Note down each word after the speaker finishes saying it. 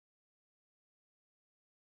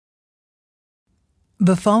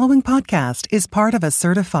The following podcast is part of a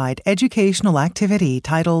certified educational activity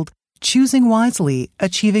titled Choosing Wisely,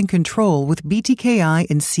 Achieving Control with BTKi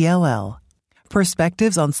in CLL.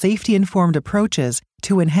 Perspectives on safety-informed approaches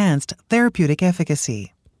to enhanced therapeutic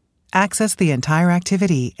efficacy. Access the entire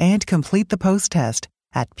activity and complete the post-test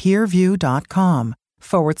at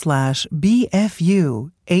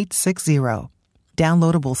peerview.com/BFU860.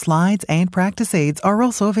 Downloadable slides and practice aids are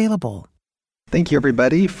also available. Thank you,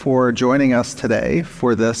 everybody, for joining us today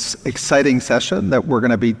for this exciting session that we're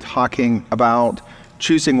going to be talking about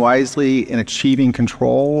choosing wisely and achieving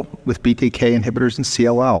control with BTK inhibitors in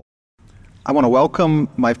CLL. I want to welcome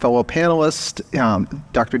my fellow panelist,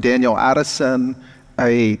 Dr. Daniel Addison,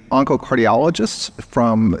 a oncocardiologist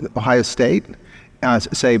from Ohio State,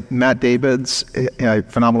 Matt Davids, a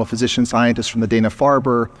phenomenal physician scientist from the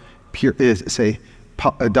Dana-Farber,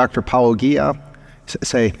 Dr. Paolo Ghia,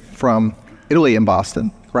 from Italy in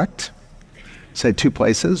Boston, correct? Two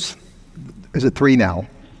places. Is it three now?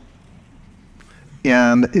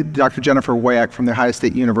 And Dr. Jennifer Wayak from The Ohio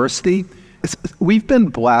State University. We've been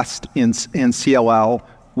blessed in CLL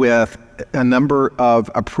with a number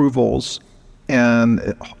of approvals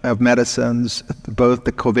and of medicines, both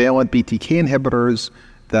the covalent BTK inhibitors,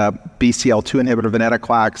 the BCL2 inhibitor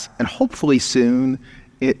venetoclax, and hopefully soon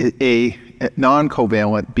a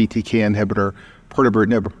non-covalent BTK inhibitor,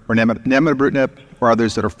 pirtobrutinib or nemtabrutinib, or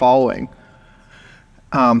others that are following.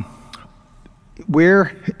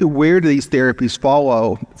 Where do these therapies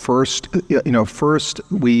follow? First,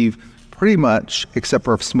 we've pretty much, except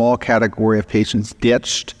for a small category of patients,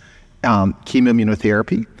 ditched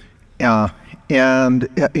chemoimmunotherapy,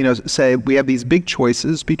 we have these big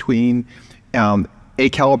choices between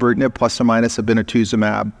acalabrutinib plus or minus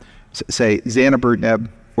obinutuzumab, zanubrutinib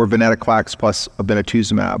or venetoclax plus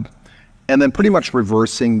obinutuzumab, and then pretty much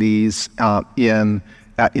reversing these in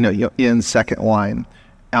second line.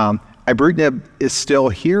 Ibrutinib is still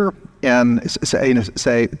here,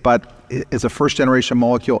 but is a first generation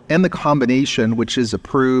molecule, and the combination which is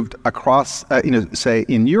approved across,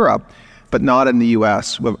 in Europe, but not in the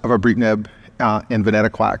U.S. of ibrutinib and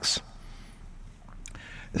venetoclax.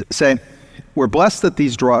 We're blessed that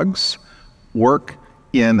these drugs work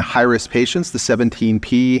in high-risk patients, the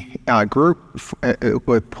 17P group,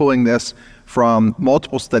 with pulling this from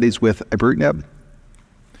multiple studies with ibrutinib.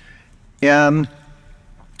 And,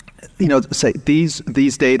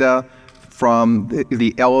 these data from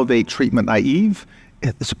the Elevate treatment naive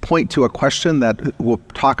point to a question that we'll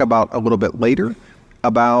talk about a little bit later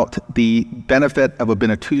about the benefit of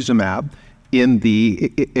obinutuzumab in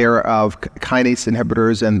the era of kinase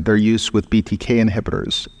inhibitors and their use with BTK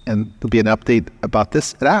inhibitors. And there'll be an update about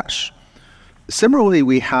this at ASH. Similarly,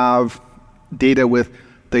 we have data with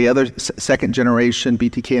the other second generation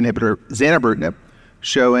BTK inhibitor, zanubrutinib,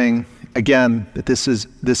 showing, again, that this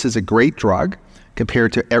is a great drug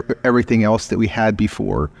compared to everything else that we had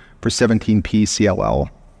before for 17P CLL.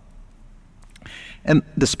 And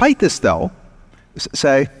despite this, though,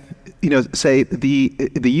 the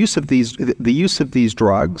use of these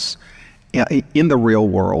drugs in the real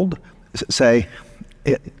world,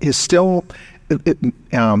 is still a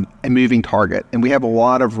moving target, and we have a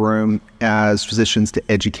lot of room as physicians to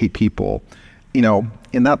educate people. In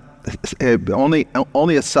that only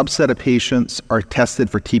a subset of patients are tested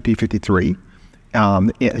for TP53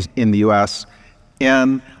 in the U.S.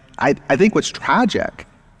 And I think what's tragic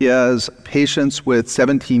is patients with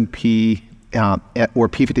 17P or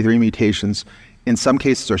P53 mutations, in some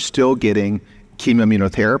cases, are still getting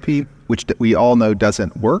chemoimmunotherapy, which we all know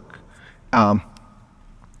doesn't work.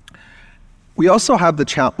 We also have the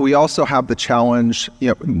challenge.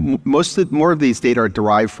 More of these data are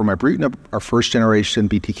derived from ibrutinib, our first generation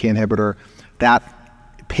BTK inhibitor, that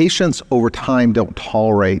patients over time don't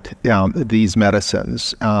tolerate these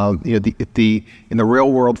medicines. In the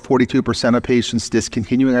real world, 42% of patients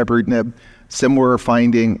discontinuing ibrutinib. Similar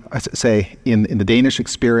finding, in the Danish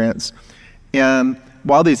experience. And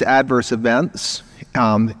while these adverse events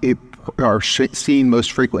are seen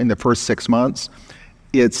most frequently in the first 6 months,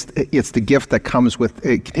 it's the gift that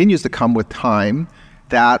continues to come with time,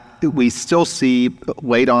 that we still see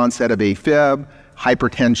late onset of AFib,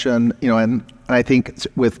 hypertension, and I think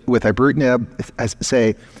with ibrutinib,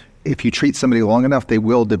 if you treat somebody long enough, they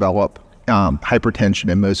will develop hypertension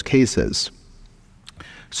in most cases.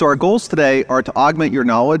 So our goals today are to augment your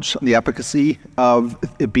knowledge on the efficacy of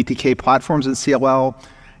BTK platforms in CLL,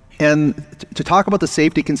 and to talk about the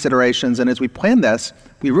safety considerations. And as we planned this,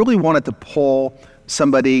 we really wanted to pull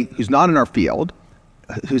somebody who's not in our field,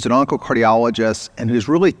 who's an oncocardiologist, and who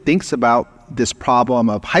really thinks about this problem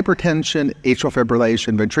of hypertension, atrial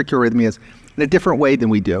fibrillation, ventricular arrhythmias in a different way than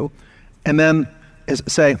we do. And then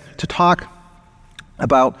to talk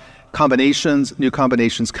about new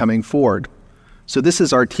combinations coming forward. So this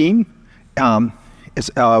is our team that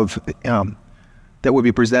will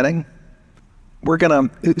be presenting. We're gonna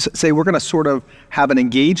sort of have an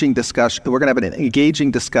engaging discussion. We're gonna have an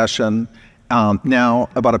engaging discussion now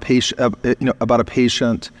about a patient,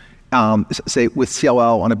 say with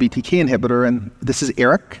CLL on a BTK inhibitor. And this is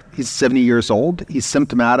Eric. He's 70 years old. He's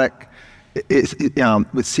symptomatic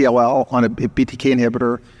with CLL on a BTK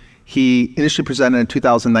inhibitor. He initially presented in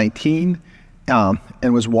 2019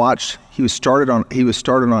 and was watched. He was started on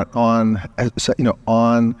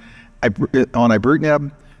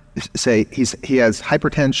ibrutinib. He has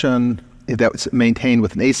hypertension that's maintained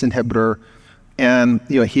with an ACE inhibitor, and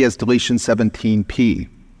he has deletion 17p.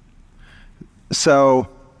 So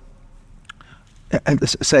I'm going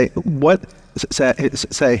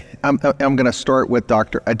to start with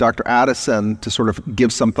Dr. Addison to sort of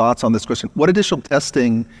give some thoughts on this question. What additional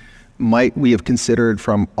testing might we have considered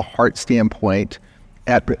from a heart standpoint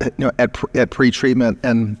at pre-treatment,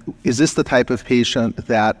 and is this the type of patient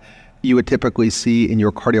that you would typically see in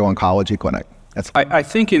your cardio-oncology clinic? I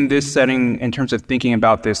think in this setting, in terms of thinking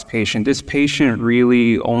about this patient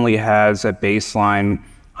really only has a baseline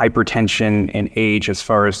hypertension and age as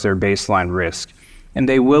far as their baseline risk. And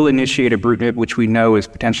they will initiate ibrutinib, which we know is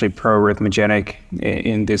potentially pro-arrhythmogenic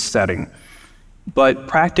in this setting. But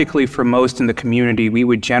practically for most in the community, we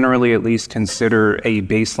would generally at least consider a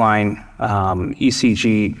baseline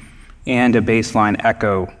ECG and a baseline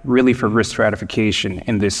echo really for risk stratification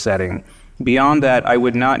in this setting. Beyond that, I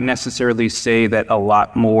would not necessarily say that a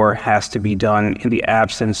lot more has to be done in the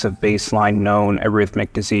absence of baseline known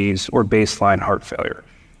arrhythmic disease or baseline heart failure.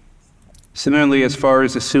 Similarly, as far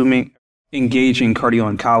as engaging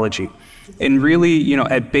cardio-oncology, and really,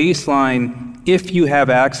 at baseline, if you have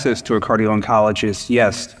access to a cardio-oncologist,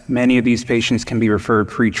 yes, many of these patients can be referred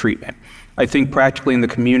pre-treatment. I think practically in the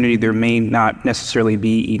community, there may not necessarily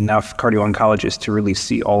be enough cardio-oncologists to really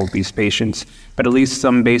see all of these patients, but at least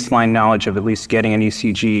some baseline knowledge of at least getting an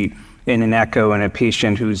ECG and an echo in a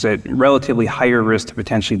patient who's at relatively higher risk to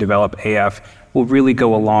potentially develop AF will really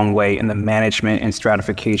go a long way in the management and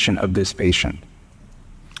stratification of this patient.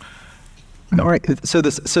 All right. So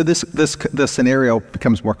this scenario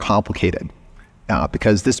becomes more complicated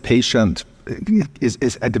because this patient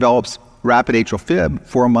develops rapid atrial fib,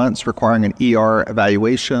 4 months, requiring an ER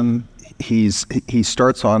evaluation. He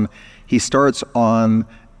starts on his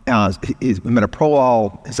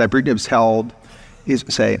metoprolol. His ibrutinib's held.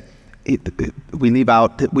 We leave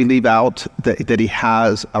out that he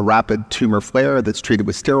has a rapid tumor flare that's treated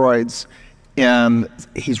with steroids. And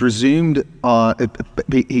he's resumed.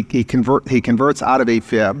 He converts out of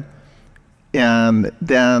AFib, and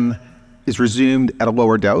then is resumed at a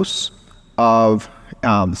lower dose of,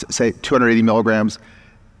 say, 280 milligrams.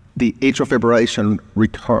 The atrial fibrillation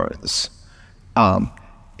returns, I'm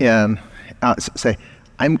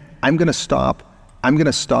going to stop. I'm going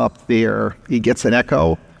to stop there. He gets an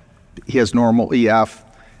echo. He has normal EF.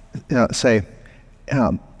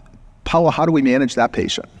 Paolo, how do we manage that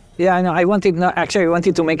patient? Yeah, I know. I wanted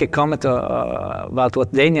to make a comment about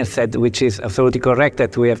what Daniel said, which is absolutely correct,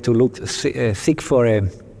 that we have to seek for a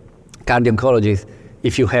cardio-oncologist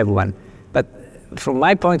if you have one. But from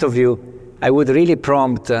my point of view, I would really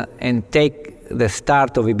prompt and take the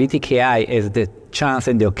start of a BTKi as the chance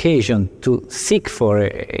and the occasion to seek for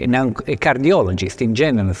a cardiologist in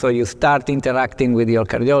general. So you start interacting with your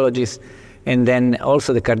cardiologist, and then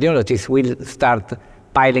also the cardiologist will start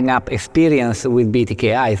piling up experience with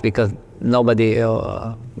BTKis, because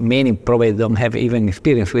many probably don't have even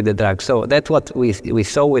experience with the drug. So that's what we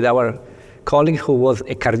saw with our colleague who was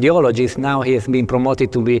a cardiologist. Now he has been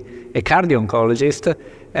promoted to be a cardio-oncologist,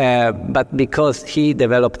 but because he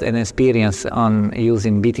developed an experience on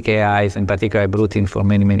using BTKis, in particular ibrutinib, for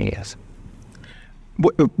many, many years.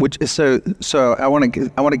 So I want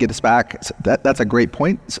to get this back. That's a great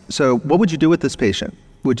point. So what would you do with this patient?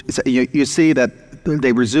 You see that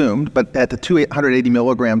they resumed, but at the 280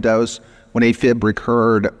 milligram dose, when AFib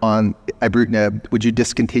recurred on ibrutinib, would you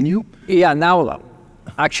discontinue? Yeah, now,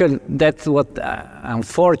 actually, that's what,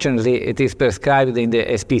 unfortunately, it is prescribed in the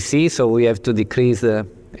SPC, so we have to decrease,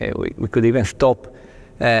 we could even stop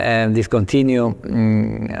and discontinue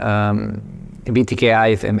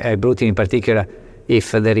BTKis and ibrutinib in particular,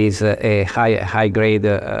 if there is a high-grade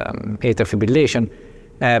atrial fibrillation.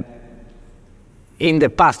 In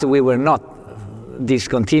the past, we were not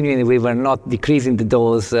discontinuing, we were not decreasing the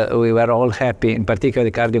dose. We were all happy, in particular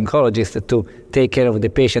the cardio-oncologist, to take care of the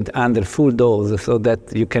patient under full dose, so that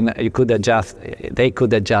they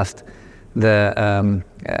could adjust the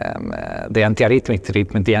antiarrhythmic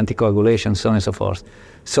treatment, the anticoagulation, so on and so forth.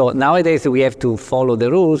 So nowadays we have to follow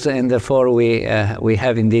the rules, and therefore we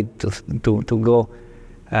have indeed to go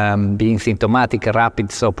being symptomatic,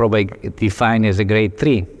 rapid, so probably defined as a grade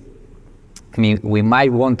 3. I mean, we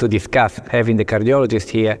might want to discuss, having the cardiologist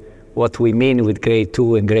here, what we mean with grade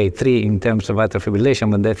 2 and grade 3 in terms of atrial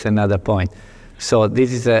fibrillation, but that's another point. So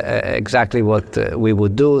this is exactly what we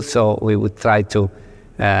would do. So we would try to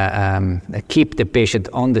keep the patient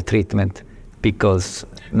on the treatment because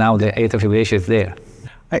now the atrial fibrillation is there.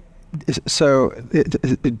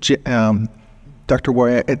 Dr.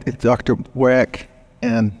 Warwick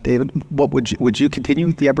and David, what would you continue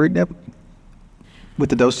with the ibrutinib with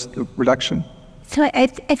the dose reduction? So I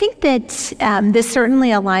think that this certainly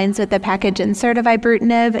aligns with the package insert of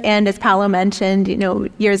ibrutinib, and as Paolo mentioned,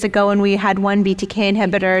 years ago when we had one BTK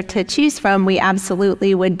inhibitor to choose from, we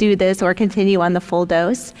absolutely would do this or continue on the full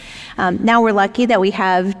dose. Now we're lucky that we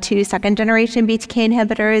have 2 second-generation BTK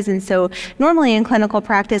inhibitors, and so normally in clinical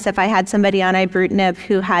practice, if I had somebody on ibrutinib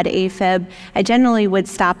who had AFib, I generally would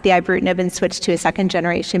stop the ibrutinib and switch to a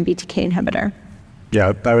second-generation BTK inhibitor.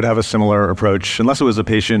 Yeah, I would have a similar approach, unless it was a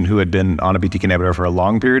patient who had been on a BTK inhibitor for a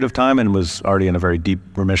long period of time and was already in a very deep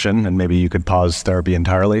remission, and maybe you could pause therapy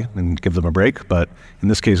entirely and give them a break. But in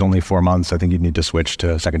this case, only 4 months, I think you'd need to switch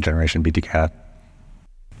to second-generation BTKi.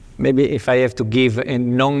 Maybe if I have to give a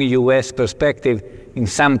non-US perspective, in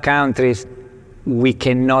some countries, we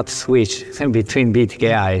cannot switch between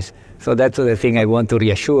BTKis. So that's the thing I want to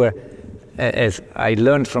reassure. As I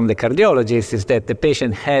learned from the cardiologist, is that the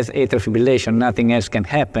patient has atrial fibrillation, nothing else can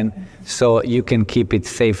happen, so you can keep it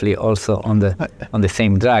safely also on the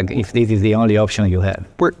same drug if this is the only option you have.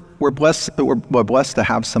 We're blessed to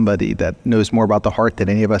have somebody that knows more about the heart than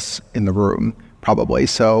any of us in the room, probably.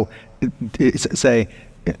 So,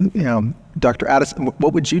 Dr. Addison,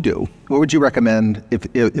 what would you do? What would you recommend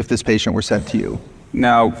if this patient were sent to you?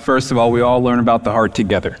 Now, first of all, we all learn about the heart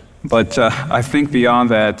together, but I think beyond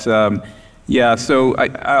that. So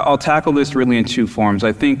I'll tackle this really in 2 forms.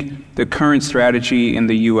 I think the current strategy in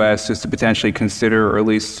the U.S. is to potentially consider, or at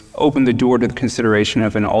least open the door to the consideration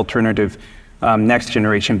of an alternative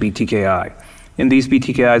next-generation BTKi. And these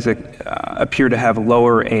BTKis appear to have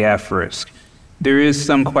lower AF risk. There is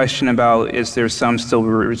some question about, is there some still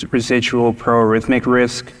residual proarrhythmic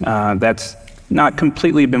risk? That's not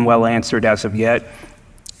completely been well answered as of yet.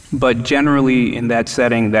 But generally, in that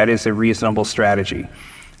setting, that is a reasonable strategy.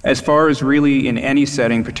 As far as really in any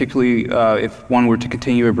setting, particularly if one were to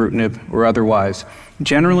continue ibrutinib or otherwise,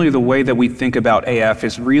 generally the way that we think about AF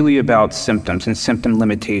is really about symptoms and symptom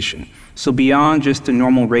limitation. So beyond just the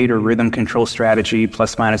normal rate or rhythm control strategy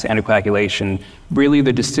plus minus anticoagulation, really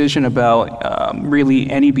the decision about really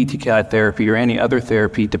any BTKi therapy or any other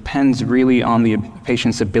therapy depends really on the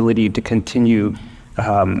patient's ability to continue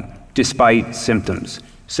despite symptoms.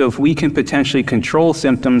 So if we can potentially control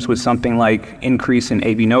symptoms with something like increase in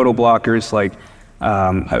AV nodal blockers like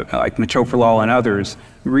metoprolol and others,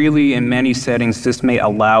 really in many settings this may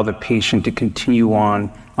allow the patient to continue on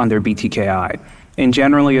their BTKi. And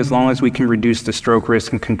generally, as long as we can reduce the stroke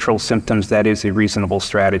risk and control symptoms, that is a reasonable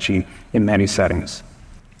strategy in many settings.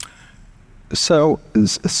 So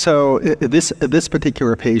this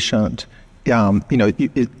particular patient, I'm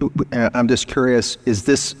just curious,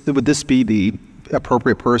 would this be the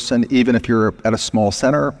appropriate person, even if you're at a small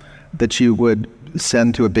center, that you would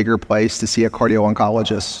send to a bigger place to see a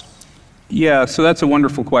cardio-oncologist? Yeah, so that's a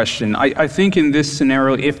wonderful question. I think in this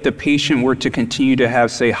scenario, if the patient were to continue to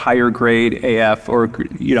have, say, higher grade AF or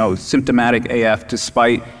symptomatic AF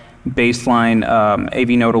despite baseline AV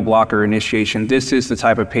nodal blocker initiation, this is the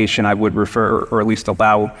type of patient I would refer, or at least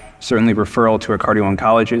allow certainly referral to a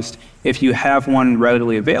cardio-oncologist. If you have one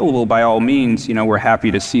readily available, by all means, we're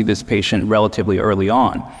happy to see this patient relatively early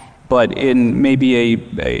on. But in maybe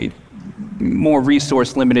a more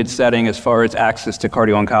resource-limited setting as far as access to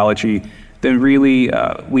cardio-oncology, then really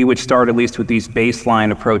we would start at least with these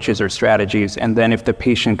baseline approaches or strategies, and then if the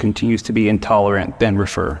patient continues to be intolerant, then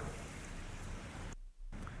refer.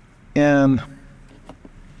 And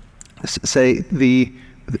sort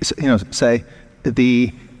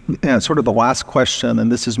of the last question,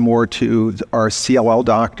 and this is more to our CLL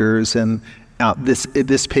doctors, and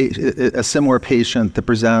a similar patient that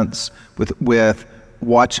presents with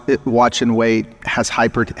watch and wait, has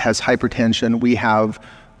hypertension. We have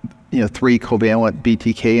 3 covalent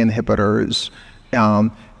BTK inhibitors.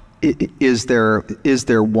 Is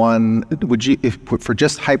there one? Would you, for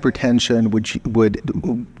just hypertension,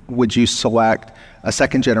 would you select a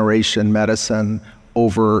second generation medicine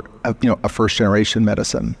over a first generation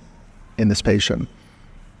medicine in this patient?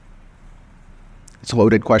 It's a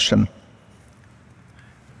loaded question.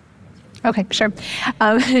 Okay, sure.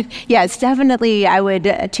 Yes, definitely I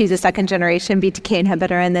would choose a second-generation BTK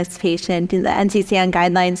inhibitor in this patient. The NCCN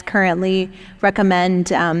guidelines currently recommend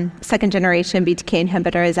second-generation BTK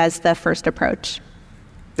inhibitors as the first approach.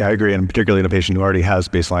 Yeah, I agree, and particularly in a patient who already has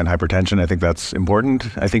baseline hypertension, I think that's important.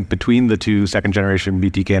 I think between the two second-generation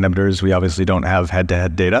BTK inhibitors, we obviously don't have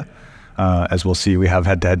head-to-head data. As we'll see, we have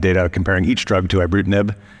head-to-head data comparing each drug to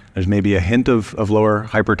ibrutinib. There's maybe a hint of lower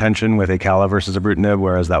hypertension with acala versus ibrutinib,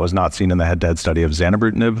 whereas that was not seen in the head-to-head study of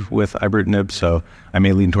zanubrutinib with ibrutinib. So I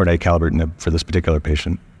may lean toward acalabrutinib for this particular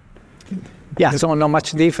patient. Yeah, so not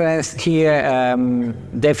much difference here.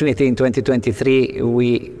 Definitely in 2023,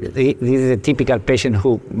 this is a typical patient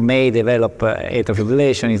who may develop atrial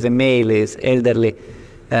fibrillation. Is a male, is elderly,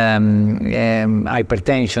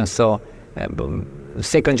 hypertension. So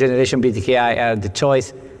second-generation BTKi are the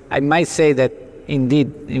choice. I might say that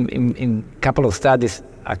indeed, in a couple of studies,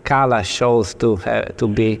 acala shows to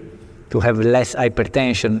have less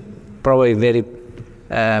hypertension, probably very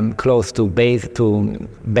close to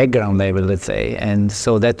background level, let's say, and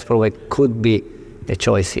so that probably could be a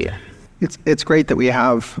choice here. It's great that we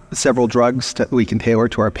have several drugs that we can tailor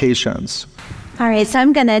to our patients. All right, so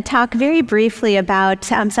I'm going to talk very briefly about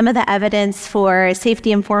some of the evidence for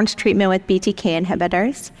safety-informed treatment with BTK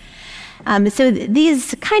inhibitors. So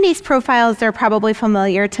these kinase profiles are probably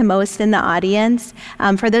familiar to most in the audience.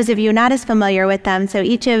 For those of you not as familiar with them, so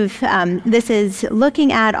each of this is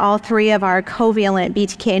looking at all three of our covalent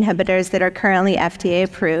BTK inhibitors that are currently FDA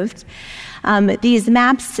approved. These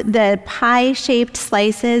maps, the pie-shaped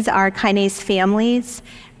slices are kinase families.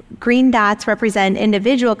 Green dots represent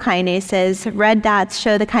individual kinases. Red dots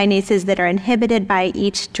show the kinases that are inhibited by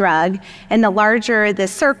each drug. And the larger the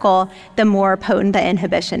circle, the more potent the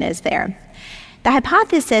inhibition is there. The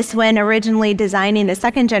hypothesis when originally designing the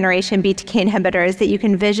second-generation BTK inhibitors that you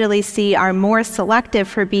can visually see are more selective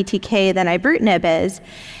for BTK than ibrutinib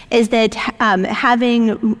is that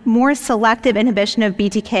having more selective inhibition of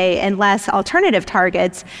BTK and less alternative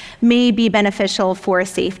targets may be beneficial for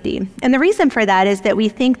safety. And the reason for that is that we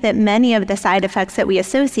think that many of the side effects that we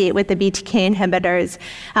associate with the BTK inhibitors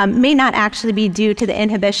may not actually be due to the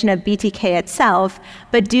inhibition of BTK itself,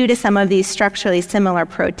 but due to some of these structurally similar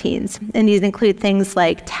proteins. And these include things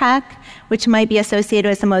like TEC, which might be associated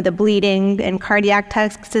with some of the bleeding and cardiac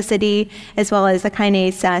toxicity, as well as the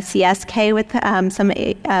kinase CSK with some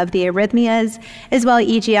of the arrhythmias, as well as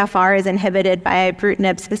EGFR is inhibited by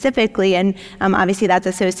ibrutinib specifically, and obviously that's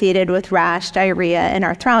associated with rash, diarrhea, and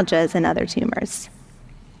arthralgias and other tumors.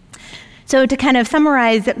 So to kind of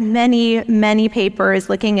summarize many papers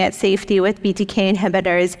looking at safety with BTK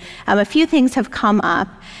inhibitors, a few things have come up.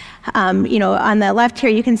 On the left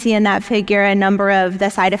here, you can see in that figure a number of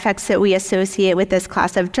the side effects that we associate with this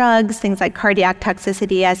class of drugs, things like cardiac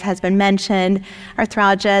toxicity, as has been mentioned,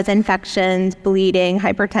 arthralgias, infections, bleeding,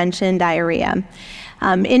 hypertension, diarrhea.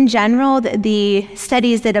 In general, the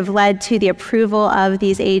studies that have led to the approval of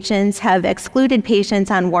these agents have excluded patients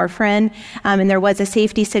on warfarin, and there was a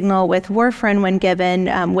safety signal with warfarin when given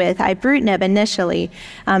with ibrutinib initially.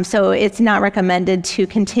 So it's not recommended to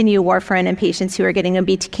continue warfarin in patients who are getting a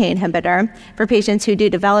BTK inhibitor. For patients who do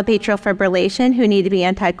develop atrial fibrillation who need to be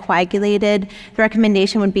anticoagulated, the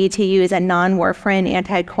recommendation would be to use a non-warfarin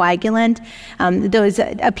anticoagulant. Those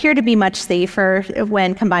appear to be much safer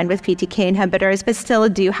when combined with BTK inhibitors, but still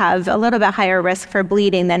do have a little bit higher risk for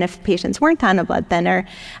bleeding than if patients weren't on a blood thinner.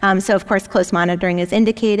 So of course, close monitoring is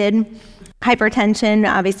indicated. Hypertension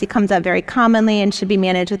obviously comes up very commonly and should be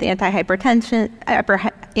managed with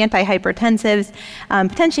antihypertensives,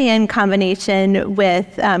 potentially in combination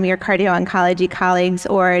with your cardio-oncology colleagues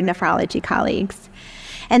or nephrology colleagues.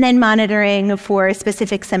 And then monitoring for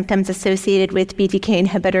specific symptoms associated with BTK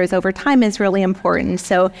inhibitors over time is really important.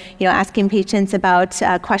 So, asking patients about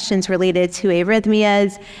questions related to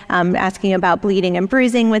arrhythmias, asking about bleeding and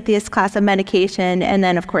bruising with this class of medication, and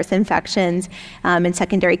then, of course, infections and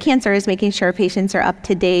secondary cancers, making sure patients are up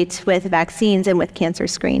to date with vaccines and with cancer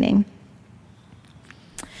screening.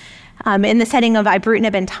 In the setting of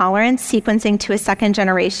ibrutinib intolerance, sequencing to a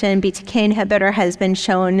second-generation BTK inhibitor has been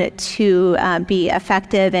shown to be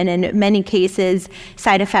effective, and in many cases,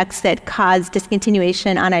 side effects that cause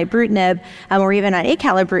discontinuation on ibrutinib or even on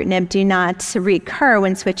acalabrutinib do not recur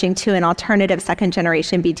when switching to an alternative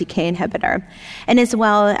second-generation BTK inhibitor. And as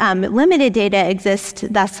well, limited data exists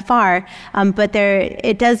thus far, but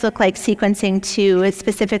it does look like sequencing to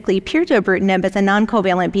specifically pirtobrutinib as a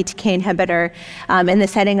non-covalent BTK inhibitor in the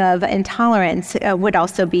setting of intolerance would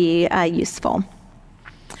also be useful.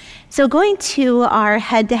 So going to our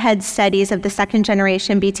head-to-head studies of the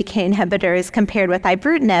second-generation BTK inhibitors compared with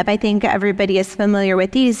ibrutinib, I think everybody is familiar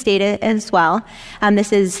with these data as well.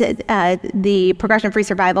 This is the progression-free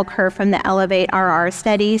survival curve from the Elevate-RR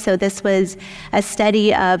study. So this was a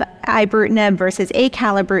study of ibrutinib versus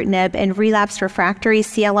acalabrutinib in relapsed refractory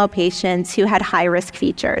CLL patients who had high-risk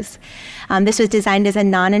features. This was designed as a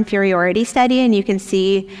non-inferiority study, and you can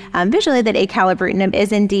see visually that acalabrutinib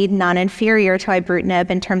is indeed non-inferior to ibrutinib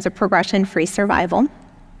in terms of progression-free survival.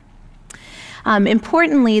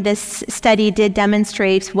 Importantly, this study did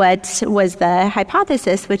demonstrate what was the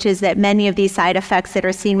hypothesis, which is that many of these side effects that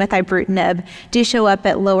are seen with ibrutinib do show up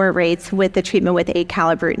at lower rates with the treatment with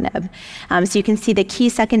acalabrutinib. So you can see the key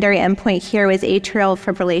secondary endpoint here was atrial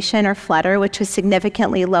fibrillation or flutter, which was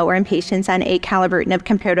significantly lower in patients on acalabrutinib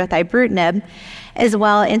compared with ibrutinib. As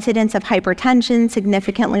well, incidence of hypertension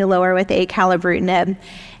significantly lower with acalabrutinib.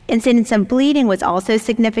 Incidence of bleeding was also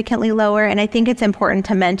significantly lower, and I think it's important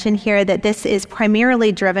to mention here that this is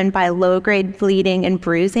primarily driven by low-grade bleeding and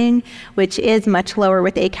bruising, which is much lower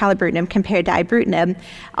with acalabrutinib compared to ibrutinib.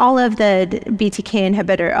 All of the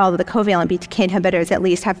covalent BTK inhibitors at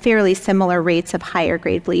least have fairly similar rates of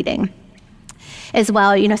higher-grade bleeding. As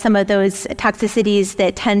well, some of those toxicities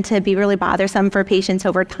that tend to be really bothersome for patients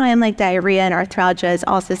over time, like diarrhea and arthralgia, is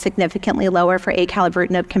also significantly lower for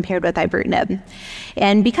acalabrutinib compared with ibrutinib.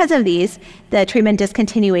 And because of these, the treatment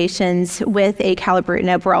discontinuations with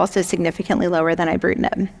acalabrutinib were also significantly lower than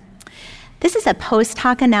ibrutinib. This is a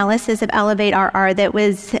post-hoc analysis of Elevate-RR that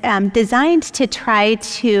was designed to try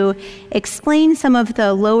to explain some of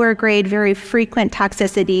the lower grade, very frequent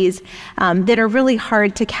toxicities that are really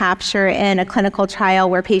hard to capture in a clinical trial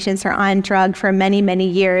where patients are on drug for many, many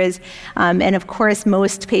years. And of course,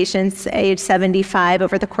 most patients age 75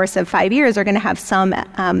 over the course of 5 years are going to have some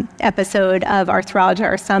episode of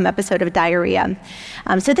arthralgia or some episode of diarrhea.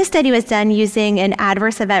 So this study was done using an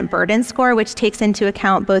adverse event burden score, which takes into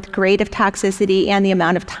account both grade of toxicity and the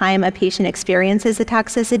amount of time a patient experiences the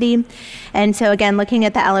toxicity. And so again, looking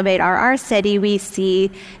at the Elevate-RR study, we see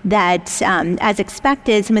that as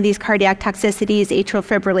expected, some of these cardiac toxicities, atrial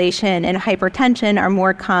fibrillation and hypertension, are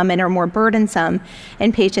more common or more burdensome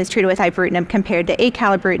in patients treated with ibrutinib compared to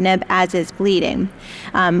acalabrutinib, as is bleeding.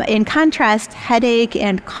 In contrast, headache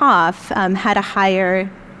and cough had a higher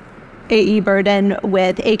AE burden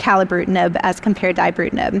with acalabrutinib as compared to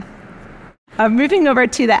ibrutinib. Moving over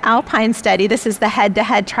to the Alpine study, this is the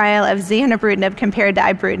head-to-head trial of zanubrutinib compared to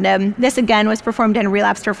ibrutinib. This again was performed in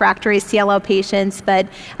relapsed refractory CLL patients, but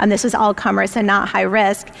this was all comers, so not high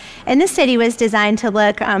risk. And this study was designed to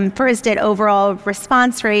look first at overall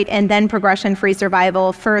response rate and then progression-free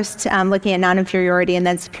survival, first looking at non-inferiority and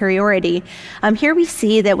then superiority. Here we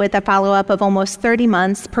see that with a follow-up of almost 30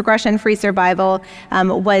 months, progression-free survival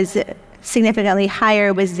was significantly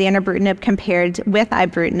higher with zanubrutinib compared with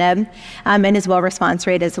ibrutinib, and as well response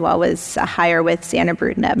rate as well was higher with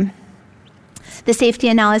zanubrutinib. The safety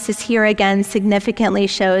analysis here again significantly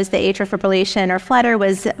shows that atrial fibrillation or flutter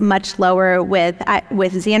was much lower with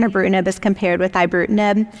zanubrutinib as compared with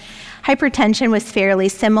ibrutinib. Hypertension was fairly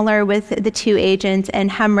similar with the two agents,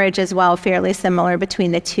 and hemorrhage as well fairly similar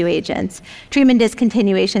between the two agents. Treatment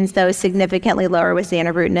discontinuations, though, significantly lower with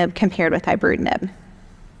zanubrutinib compared with ibrutinib.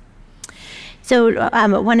 So I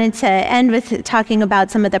wanted to end with talking about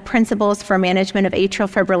some of the principles for management of atrial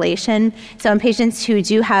fibrillation. So in patients who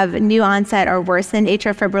do have new onset or worsened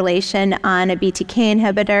atrial fibrillation on a BTK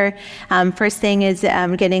inhibitor, first thing is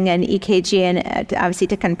getting an EKG and obviously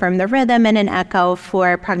to confirm the rhythm, and an echo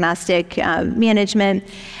for prognostic management.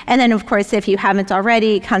 And then of course, if you haven't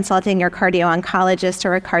already, consulting your cardio-oncologist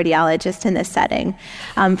or a cardiologist in this setting.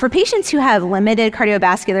 For patients who have limited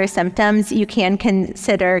cardiovascular symptoms, you can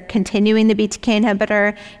consider continuing the BTK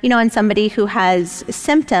inhibitor. In somebody who has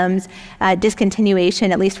symptoms,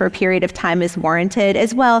 discontinuation, at least for a period of time, is warranted.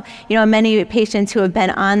 As well, many patients who have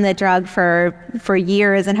been on the drug for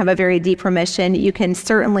years and have a very deep remission, you can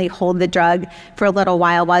certainly hold the drug for a little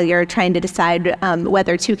while you're trying to decide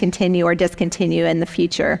whether to continue or discontinue in the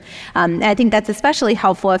future. I think that's especially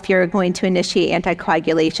helpful if you're going to initiate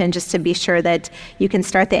anticoagulation, just to be sure that you can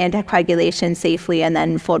start the anticoagulation safely and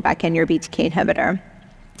then fold back in your BTK inhibitor.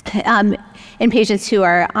 In patients who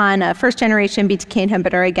are on a first-generation BTK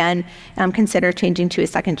inhibitor, again, consider changing to a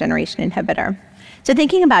second-generation inhibitor. So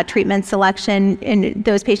thinking about treatment selection in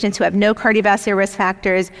those patients who have no cardiovascular risk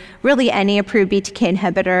factors, really any approved BTK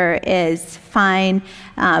inhibitor is fine.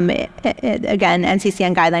 Again,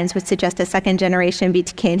 NCCN guidelines would suggest a second-generation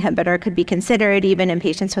BTK inhibitor could be considered even in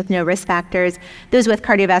patients with no risk factors. Those with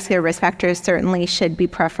cardiovascular risk factors certainly should be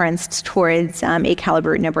preferenced towards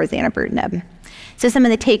acalabrutinib or zanubrutinib. So some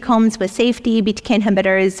of the take-homes with safety, BTK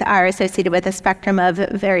inhibitors are associated with a spectrum of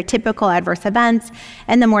very typical adverse events,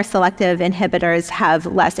 and the more selective inhibitors have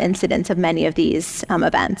less incidence of many of these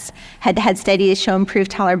events. Head-to-head studies show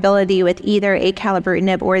improved tolerability with either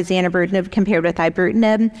acalabrutinib or zanubrutinib compared with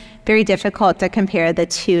ibrutinib. Very difficult to compare the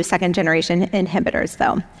two second-generation inhibitors,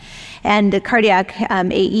 though. And cardiac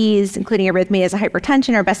AEs, including arrhythmias and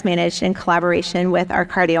hypertension, are best managed in collaboration with our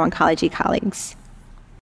cardio-oncology colleagues.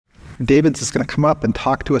 David's just going to come up and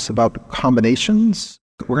talk to us about combinations.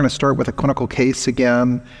 We're going to start with a clinical case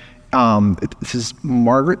again. This is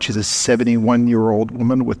Margaret. She's a 71-year-old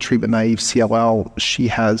woman with treatment-naive CLL. She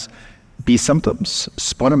has B symptoms,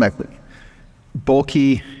 splenomegaly,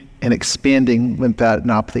 bulky and expanding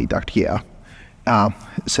lymphadenopathy, Dr. And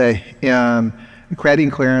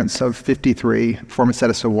creatinine clearance of 53, performance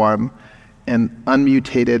status of 1, and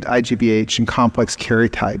unmutated IGBH and complex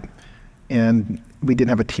karyotype. And we didn't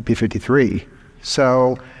have a TP53.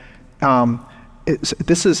 So we're going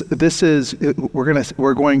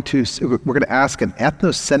to ask an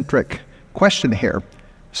ethnocentric question here.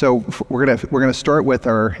 So we're going to start with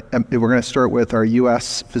our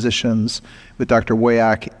U.S. physicians, with Dr.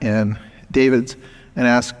 Woyak and Davids, and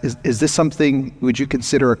ask: Is this something? Would you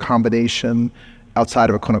consider a combination outside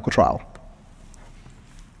of a clinical trial?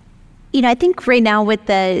 I think right now with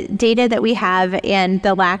the data that we have and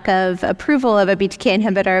the lack of approval of a BTK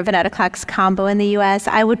inhibitor venetoclax combo in the U.S.,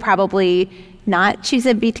 I would probably not choose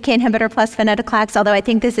a BTK inhibitor plus venetoclax, although I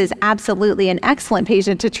think this is absolutely an excellent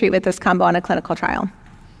patient to treat with this combo on a clinical trial.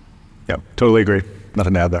 Yep, totally agree.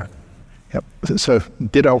 Nothing to add there. Yep. So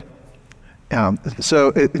ditto.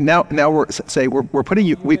 So now we're putting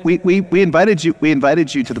you. We invited you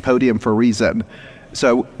to the podium for a reason.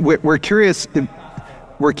 So we're curious.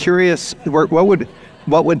 What would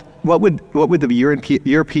the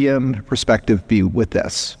European perspective be with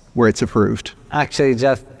this, where it's approved? Actually,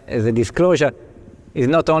 just as a disclosure, it's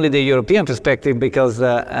not only the European perspective, because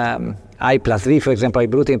I plus V, for example,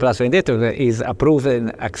 ibrutinib plus venetoclax is approved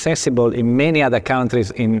and accessible in many other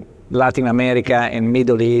countries in Latin America and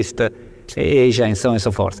Middle East, Asia, and so on and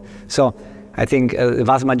so forth. So I think the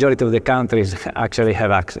vast majority of the countries actually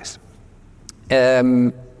have access.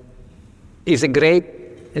 It's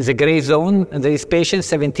a gray zone. This patient,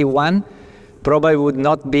 71, probably would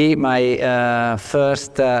not be my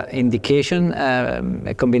first indication,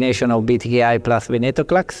 a combination of BTKi plus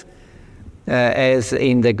venetoclax. As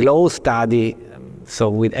in the GLOW study, so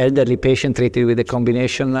with elderly patients treated with a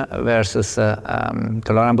combination versus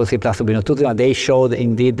tolerabucil plus obinutuzumab, they showed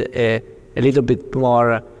indeed a little bit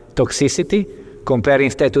more toxicity, compared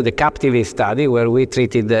instead to the Captivate study where we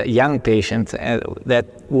treated young patients. That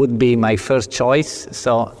would be my first choice.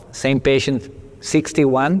 So same patient,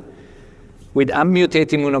 61, with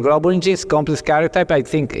unmutated immunoglobulin genes, complex karyotype. I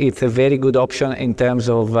think it's a very good option in terms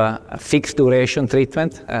of fixed duration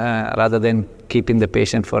treatment rather than keeping the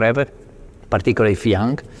patient forever, particularly if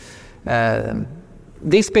young.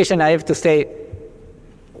 This patient, I have to say,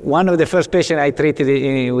 one of the first patients I treated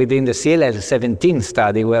within the CLL 17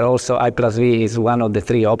 study, where also I plus V is one of the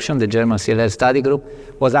three options, the German CLL study group,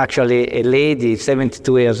 was actually a lady,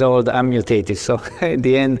 72 years old, unmutated. So at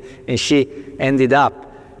the end, and she ended up,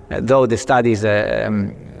 though the study is a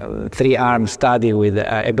 3-arm study with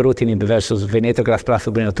ibrutinib versus venetoclax plus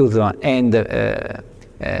obinutuzumab and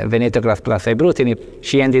venetoclax plus ibrutinib,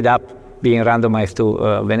 she ended up being randomized to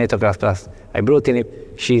venetoclax plus ibrutinib.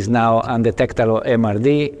 She's now undetectable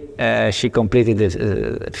MRD. She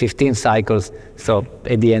completed 15 cycles, so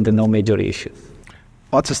at the end, no major issues.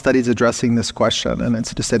 Lots of studies addressing this question, and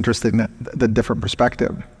it's just interesting that the different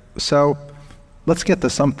perspective. So let's get to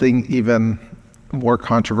something even more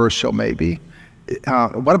controversial, maybe.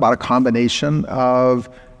 What about a combination of,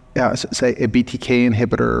 say, a BTK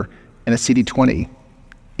inhibitor and a CD20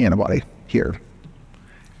 antibody here?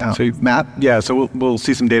 So Matt? Yeah, so we'll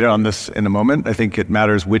see some data on this in a moment. I think it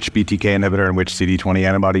matters which BTK inhibitor and which CD20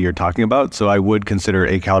 antibody you're talking about. So I would consider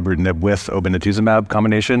acalabrutinib with obinutuzumab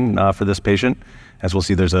combination for this patient. As we'll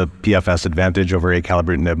see, there's a PFS advantage over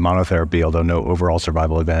acalabrutinib monotherapy, although no overall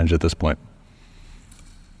survival advantage at this point.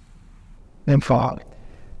 And Fog.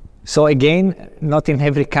 So again, not in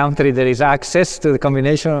every country there is access to the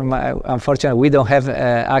combination. Unfortunately, we don't have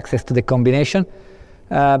access to the combination.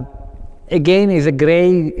 Again, is a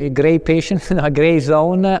gray patient, a gray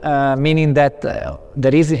zone, meaning that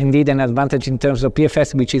there is indeed an advantage in terms of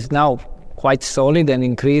PFS, which is now quite solid and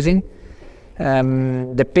increasing.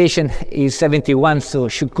 The patient is 71, so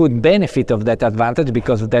she could benefit of that advantage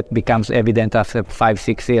because that becomes evident after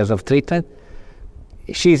 5-6 years of treatment.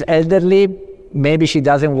 She's elderly, maybe she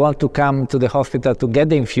doesn't want to come to the hospital to get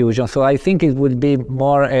the infusion. So I think it would be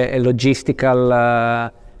more a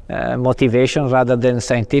logistical motivation rather than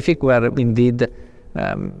scientific, where indeed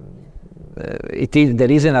there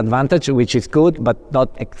is an advantage, which is good, but not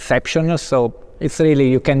exceptional. So it's really,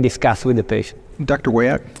 you can discuss with the patient. Dr.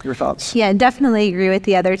 Wayak, your thoughts? Yeah, definitely agree with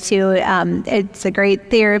the other two. It's a great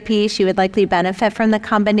therapy. She would likely benefit from the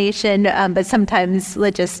combination, but sometimes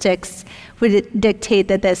logistics would dictate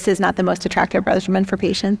that this is not the most attractive regimen for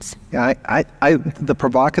patients. Yeah, the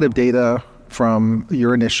provocative data from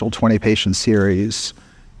your initial 20-patient series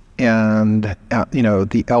and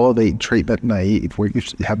the Elevate treatment naive, where you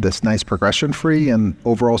have this nice progression-free and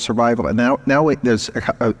overall survival. And now there's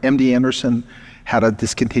MD Anderson had a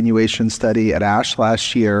discontinuation study at ASH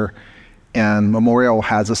last year, and Memorial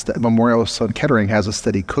Sloan Kettering has a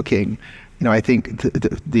study cooking. I think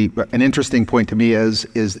an interesting point to me is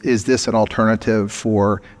this an alternative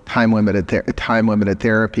for time-limited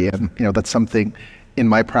therapy? And that's something in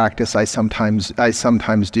my practice I sometimes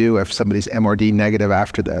do if somebody's MRD negative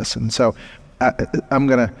after this. And so I'm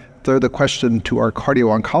going to throw the question to our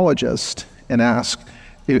cardio-oncologist and ask,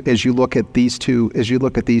 as you look at these two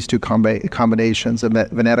combinations of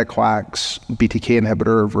venetoclax, BTK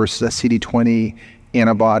inhibitor versus a CD20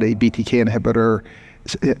 antibody, BTK inhibitor,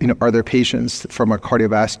 are there patients from a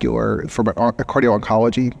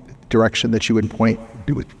cardio-oncology direction that you would point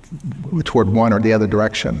toward one or the other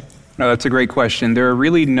direction? No, that's a great question. There are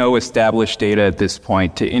really no established data at this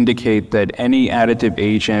point to indicate that any additive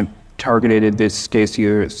agent targeted in this case,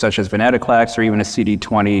 here, such as venetoclax or even a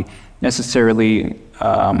CD20, necessarily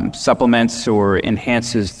supplements or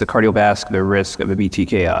enhances the cardiovascular risk of a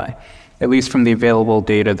BTKi, at least from the available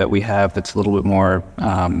data that we have that's a little bit more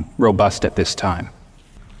robust at this time.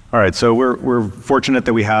 All right, so we're fortunate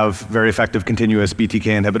that we have very effective continuous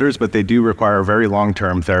BTK inhibitors, but they do require very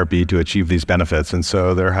long-term therapy to achieve these benefits. And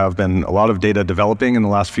so there have been a lot of data developing in the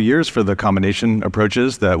last few years for the combination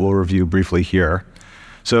approaches that we'll review briefly here.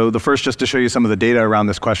 So the first, just to show you some of the data around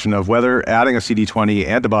this question of whether adding a CD20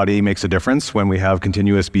 antibody makes a difference when we have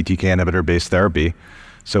continuous BTK inhibitor-based therapy.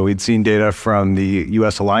 So we'd seen data from the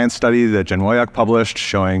US Alliance study that Jen Woyak published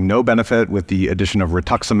showing no benefit with the addition of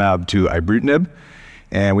rituximab to ibrutinib.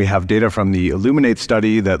 And we have data from the Illuminate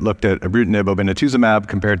study that looked at ibrutinib obinutuzumab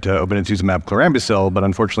compared to obinutuzumab chlorambucil, but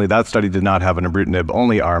unfortunately that study did not have an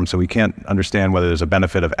ibrutinib-only arm, so we can't understand whether there's a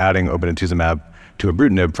benefit of adding obinutuzumab to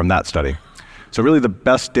ibrutinib from that study. So really the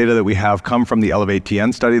best data that we have come from the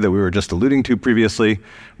Elevate-TN study that we were just alluding to previously.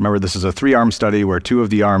 Remember, this is a 3-arm study where 2 of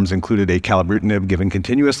the arms included acalabrutinib given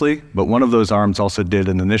continuously, but one of those arms also did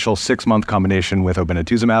an initial 6-month combination with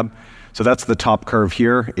obinutuzumab. So that's the top curve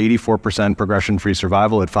here, 84% progression-free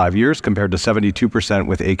survival at 5 years compared to 72%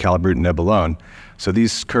 with acalabrutinib alone. So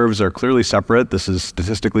these curves are clearly separate. This is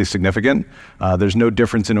statistically significant. There's no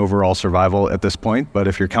difference in overall survival at this point, but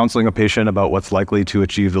if you're counseling a patient about what's likely to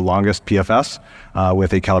achieve the longest PFS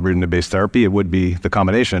with acalabrutinib-based therapy, it would be the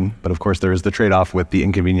combination. But of course, there is the trade-off with the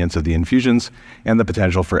inconvenience of the infusions and the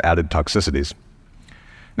potential for added toxicities.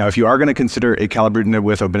 Now, if you are going to consider acalabrutinib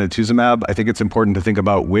with obinutuzumab, I think it's important to think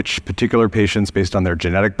about which particular patients based on their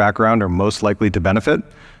genetic background are most likely to benefit.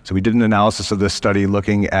 So we did an analysis of this study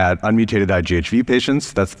looking at unmutated IGHV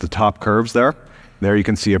patients. That's the top curves there. There you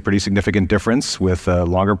can see a pretty significant difference with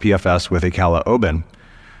longer PFS with acala-obin.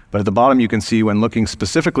 But at the bottom, you can see when looking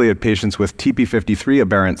specifically at patients with TP53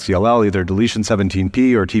 aberrant CLL, either deletion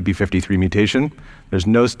 17p or TP53 mutation, there's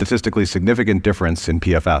no statistically significant difference in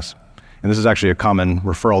PFS. And this is actually a common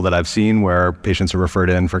referral that I've seen where patients are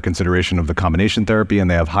referred in for consideration of the combination therapy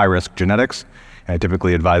and they have high-risk genetics. And I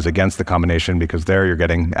typically advise against the combination because there you're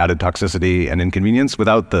getting added toxicity and inconvenience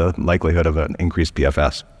without the likelihood of an increased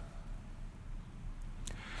PFS.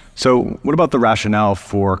 So what about the rationale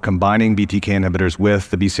for combining BTK inhibitors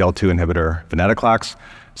with the BCL2 inhibitor venetoclax?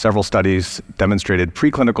 Several studies demonstrated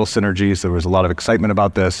preclinical synergies. There was a lot of excitement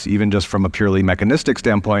about this. Even just from a purely mechanistic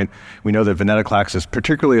standpoint, we know that venetoclax is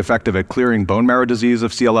particularly effective at clearing bone marrow disease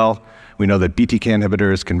of CLL. We know that BTK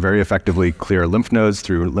inhibitors can very effectively clear lymph nodes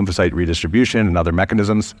through lymphocyte redistribution and other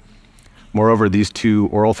mechanisms. Moreover, these 2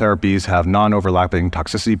 oral therapies have non-overlapping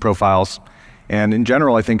toxicity profiles. And in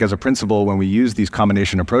general, I think as a principle, when we use these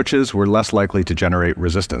combination approaches, we're less likely to generate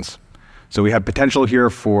resistance. So we have potential here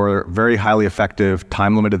for very highly effective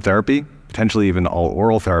time-limited therapy, potentially even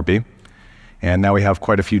all-oral therapy. And now we have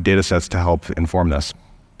quite a few data sets to help inform this.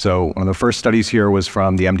 So one of the first studies here was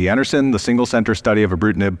from the MD Anderson, the single-center study of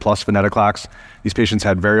ibrutinib plus venetoclax. These patients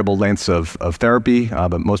had variable lengths of therapy,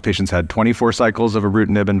 but most patients had 24 cycles of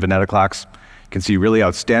ibrutinib and venetoclax. can see really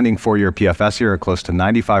outstanding 4-year PFS here, close to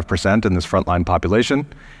 95% in this frontline population.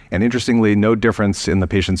 And interestingly, no difference in the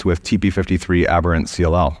patients with TP53 aberrant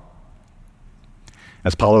CLL.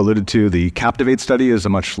 As Paulo alluded to, the Captivate study is a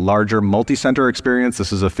much larger multi-center experience.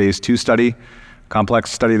 This is a phase 2 study, complex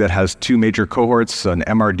study that has 2 major cohorts, an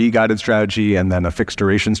MRD-guided strategy and then a fixed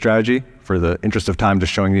duration strategy. For the interest of time,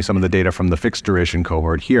 just showing you some of the data from the fixed duration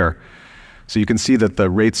cohort here. So you can see that the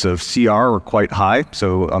rates of CR are quite high.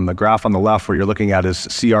 So on the graph on the left, what you're looking at is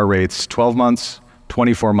CR rates 12 months,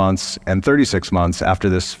 24 months, and 36 months after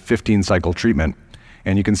this 15-cycle treatment.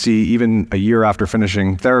 And you can see even a year after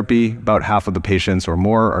finishing therapy, about half of the patients or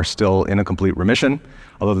more are still in a complete remission,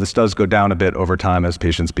 although this does go down a bit over time as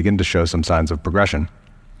patients begin to show some signs of progression.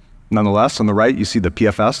 Nonetheless, on the right, you see the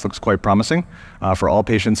PFS looks quite promising for all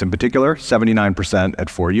patients in particular, 79% at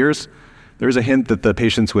 4 years. There's a hint that the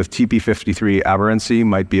patients with TP53 aberrancy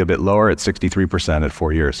might be a bit lower at 63% at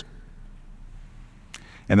 4 years.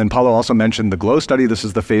 And then Paulo also mentioned the GLOW study. This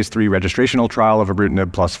is the phase 3 registrational trial of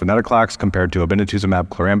ibrutinib plus venetoclax compared to obinutuzumab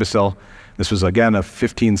chlorambucil. This was, again, a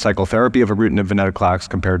 15-cycle therapy of ibrutinib venetoclax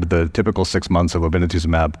compared to the typical 6 months of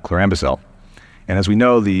obinutuzumab chlorambucil. And as we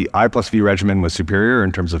know, the I plus V regimen was superior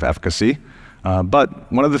in terms of efficacy. But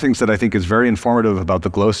one of the things that I think is very informative about the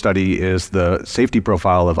GLOW study is the safety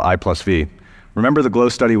profile of I plus V. Remember, the GLOW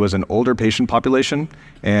study was an older patient population,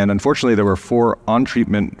 and unfortunately there were 4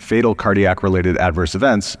 on-treatment fatal cardiac-related adverse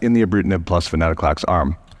events in the ibrutinib plus venetoclax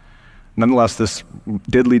arm. Nonetheless, this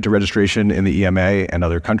did lead to registration in the EMA and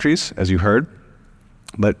other countries, as you heard,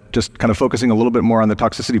 but just kind of focusing a little bit more on the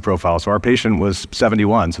toxicity profile. So our patient was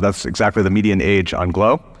 71, so that's exactly the median age on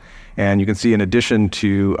GLOW. And you can see in addition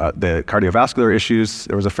to the cardiovascular issues,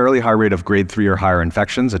 there was a fairly high rate of grade 3 or higher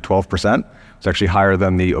infections at 12%. It's actually higher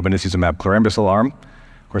than the obinutuzumab chlorambucil arm.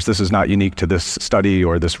 Of course, this is not unique to this study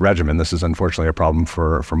or this regimen. This is unfortunately a problem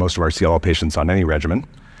for most of our CLL patients on any regimen.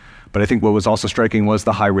 But I think what was also striking was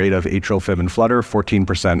the high rate of atrial fib and flutter,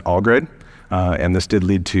 14% all grade. And this did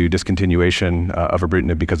lead to discontinuation of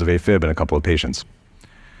ibrutinib because of AFib in a couple of patients.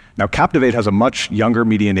 Now, Captivate has a much younger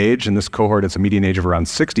median age. In this cohort, it's a median age of around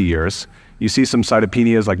 60 years. You see some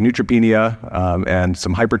cytopenias like neutropenia and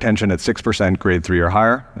some hypertension at 6% grade 3 or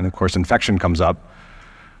higher. And of course, infection comes up.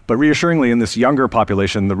 But reassuringly, in this younger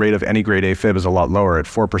population, the rate of any grade AFib is a lot lower at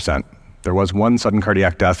 4%. There was 1 sudden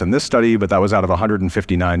cardiac death in this study, but that was out of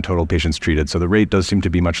 159 total patients treated. So the rate does seem to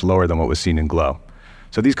be much lower than what was seen in GLOW.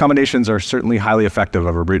 So these combinations are certainly highly effective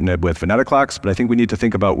of ibrutinib with venetoclax, but I think we need to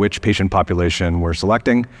think about which patient population we're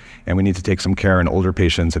selecting, and we need to take some care in older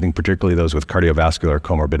patients, I think particularly those with cardiovascular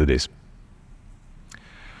comorbidities.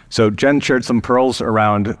 So Jen shared some pearls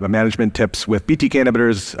around the management tips with BTK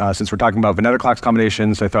inhibitors. Since we're talking about venetoclax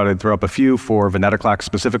combinations, I thought I'd throw up a few for venetoclax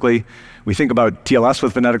specifically. We think about TLS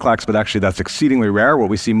with venetoclax, but actually that's exceedingly rare. What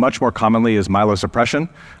we see much more commonly is myelosuppression,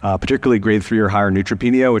 particularly grade 3 or higher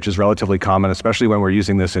neutropenia, which is relatively common, especially when we're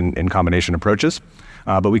using this in combination approaches.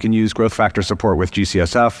 But we can use growth factor support with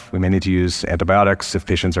G-CSF. We may need to use antibiotics if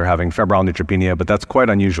patients are having febrile neutropenia, but that's quite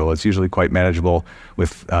unusual. It's usually quite manageable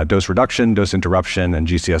with dose reduction, dose interruption, and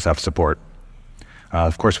G-CSF support.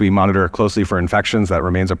 Of course, we monitor closely for infections. That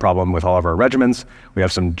remains a problem with all of our regimens. We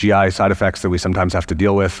have some GI side effects that we sometimes have to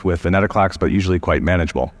deal with venetoclax, but usually quite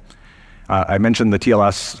manageable. I mentioned the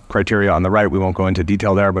TLS criteria on the right. We won't go into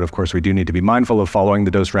detail there, but of course, we do need to be mindful of following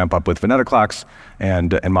the dose ramp up with venetoclax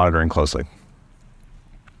and monitoring closely.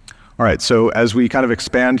 All right, so as we kind of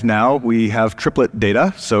expand now, we have triplet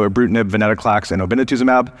data. So ibrutinib, venetoclax, and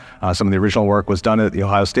obinutuzumab. Some of the original work was done at The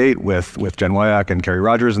Ohio State with Jen Woyak and Kerry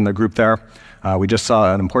Rogers in the group there. We just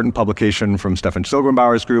saw an important publication from Stefan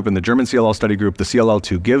Silgenbauer's group and the German CLL study group, the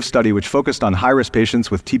CLL2 GIVE study, which focused on high-risk patients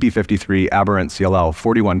with TP53 aberrant CLL,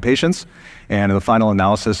 41 patients. And in the final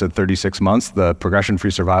analysis at 36 months, the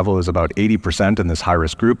progression-free survival is about 80% in this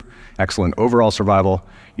high-risk group. Excellent overall survival.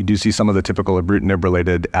 You do see some of the typical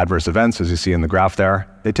ibrutinib-related adverse events, as you see in the graph there.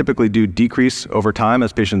 They typically do decrease over time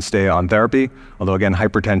as patients stay on therapy, although again,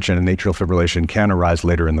 hypertension and atrial fibrillation can arise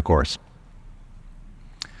later in the course.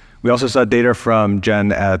 We also saw data from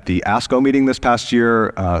Jen at the ASCO meeting this past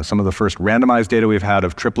year, some of the first randomized data we've had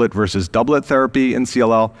of triplet versus doublet therapy in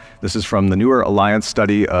CLL. This is from the newer Alliance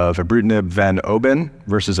study of ibrutinib, ven, obin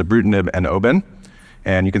versus ibrutinib and obin.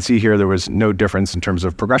 And you can see here there was no difference in terms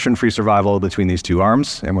of progression-free survival between these two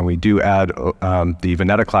arms. And when we do add the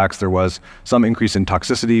venetoclax, there was some increase in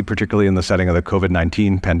toxicity, particularly in the setting of the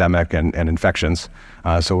COVID-19 pandemic and infections.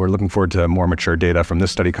 So we're looking forward to more mature data from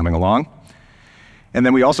this study coming along. And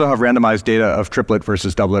then we also have randomized data of triplet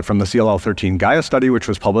versus doublet from the CLL13 Gaia study, which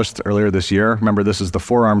was published earlier this year. Remember, this is the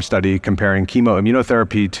 4-arm study comparing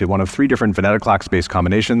chemoimmunotherapy to one of 3 different venetoclax-based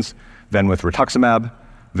combinations, ven with rituximab,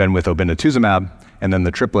 ven with obinutuzumab, and then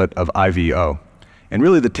the triplet of IVO. And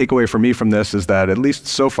really the takeaway for me from this is that at least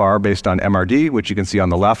so far, based on MRD, which you can see on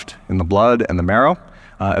the left in the blood and the marrow,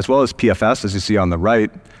 as well as PFS, as you see on the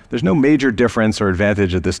right, there's no major difference or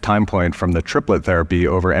advantage at this time point from the triplet therapy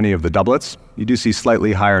over any of the doublets. You do see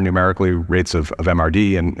slightly higher numerically rates of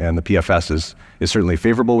MRD, and the PFS is certainly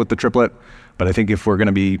favorable with the triplet. But I think if we're going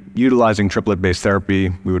to be utilizing triplet-based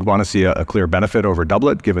therapy, we would want to see a clear benefit over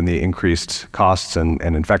doublet, given the increased costs and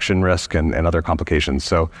infection risk and other complications.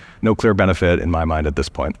 So no clear benefit in my mind at this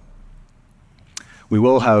point. We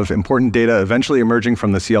will have important data eventually emerging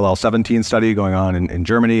from the CLL17 study going on in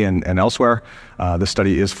Germany and elsewhere. This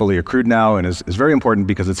study is fully accrued now and is very important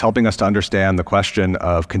because it's helping us to understand the question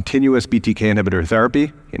of continuous BTK inhibitor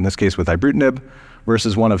therapy, in this case with ibrutinib,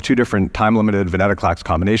 versus one of two different time-limited venetoclax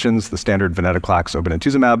combinations, the standard venetoclax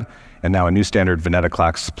obinutuzumab, and now a new standard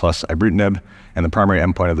venetoclax plus ibrutinib, and the primary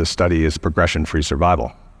endpoint of this study is progression-free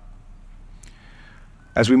survival.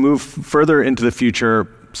 As we move further into the future,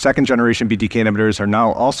 second-generation BTK inhibitors are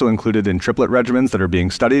now also included in triplet regimens that are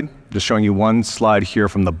being studied. Just showing you one slide here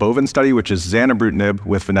from the BOVEN study, which is zanubrutinib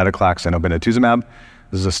with venetoclax and obinutuzumab.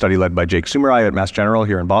 This is a study led by Jake Sumerai at Mass General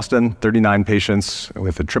here in Boston, 39 patients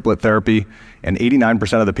with a triplet therapy, and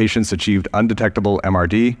 89% of the patients achieved undetectable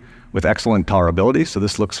MRD with excellent tolerability. So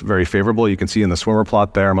this looks very favorable. You can see in the swimmer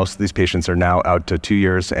plot there, most of these patients are now out to 2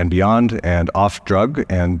 years and beyond and off drug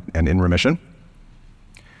and in remission.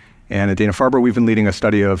 And at Dana-Farber, we've been leading a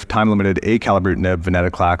study of time-limited acalabrutinib,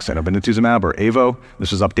 venetoclax, and obinutuzumab, or AVO.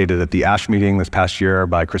 This was updated at the ASH meeting this past year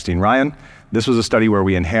by Christine Ryan. This was a study where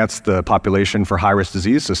we enhanced the population for high-risk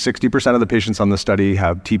disease. So 60% of the patients on the study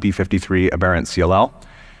have TP53 aberrant CLL.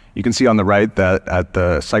 You can see on the right that at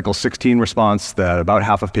the cycle 16 response, that about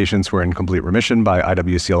half of patients were in complete remission by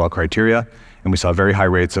IWCLL criteria, and we saw very high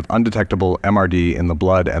rates of undetectable MRD in the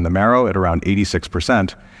blood and the marrow at around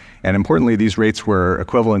 86%. And importantly, these rates were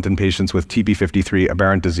equivalent in patients with TP53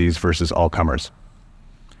 aberrant disease versus all comers.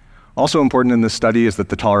 Also important in this study is that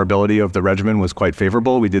the tolerability of the regimen was quite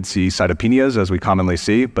favorable. We did see cytopenias, as we commonly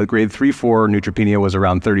see, but grade 3-4 neutropenia was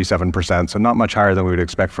around 37%, so not much higher than we would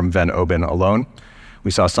expect from ven-obin alone.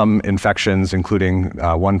 We saw some infections, including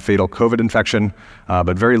one fatal COVID infection,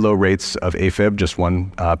 but very low rates of AFib, just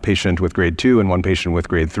one patient with grade 2 and one patient with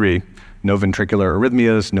grade 3. No ventricular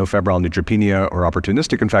arrhythmias, no febrile neutropenia or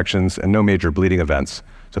opportunistic infections, and no major bleeding events.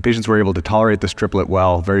 So patients were able to tolerate this triplet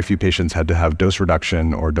well. Very few patients had to have dose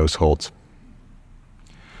reduction or dose holds.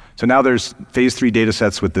 So now there's phase 3 data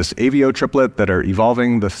sets with this AVO triplet that are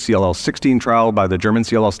evolving. The CLL16 trial by the German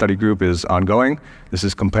CLL study group is ongoing. This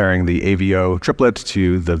is comparing the AVO triplet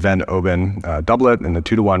to the ven-obin doublet in a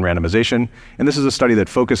 2-to-1 randomization. And this is a study that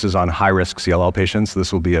focuses on high-risk CLL patients.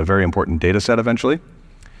 This will be a very important data set eventually.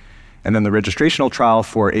 And then the registrational trial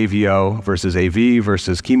for AVO versus AV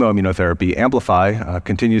versus chemoimmunotherapy Amplify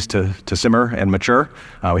continues to simmer and mature.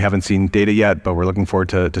 We haven't seen data yet, but we're looking forward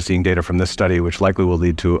to seeing data from this study, which likely will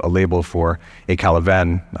lead to a label for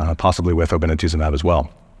acalaven, possibly with obinutuzumab as well.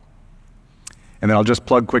 And then I'll just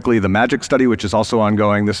plug quickly the MAGIC study, which is also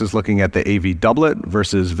ongoing. This is looking at the AV doublet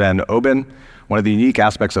versus ven-obin. One of the unique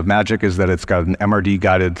aspects of MAGIC is that it's got an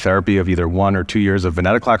MRD-guided therapy of either 1 or 2 years of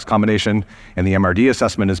venetoclax combination, and the MRD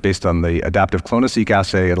assessment is based on the adaptive clonoSEQ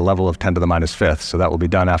assay at a level of 10 to the minus fifth. So that will be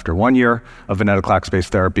done after 1 year of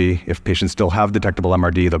venetoclax-based therapy. If patients still have detectable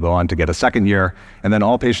MRD, they'll go on to get a second year, and then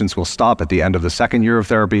all patients will stop at the end of the second year of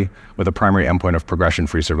therapy with a primary endpoint of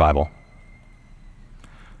progression-free survival.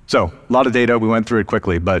 So a lot of data, we went through it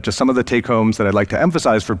quickly, but just some of the take-homes that I'd like to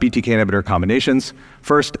emphasize for BTK inhibitor combinations.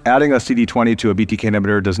 First, adding a CD20 to a BTK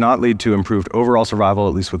inhibitor does not lead to improved overall survival,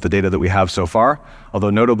 at least with the data that we have so far. Although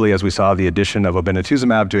notably, as we saw, the addition of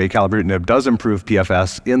obinutuzumab to acalabrutinib does improve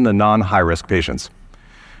PFS in the non-high-risk patients.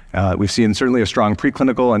 We've seen certainly a strong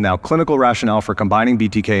preclinical and now clinical rationale for combining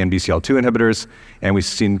BTK and BCL2 inhibitors, and we've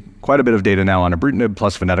seen quite a bit of data now on ibrutinib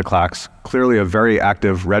plus venetoclax, clearly a very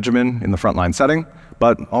active regimen in the frontline setting,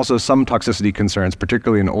 but also some toxicity concerns,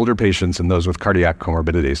 particularly in older patients and those with cardiac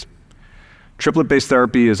comorbidities. Triplet-based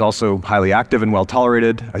therapy is also highly active and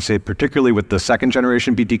well-tolerated, I say particularly with the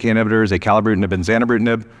second-generation BTK inhibitors, acalabrutinib and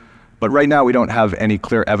zanubrutinib. But right now, we don't have any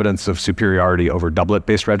clear evidence of superiority over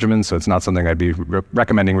doublet-based regimens, so it's not something I'd be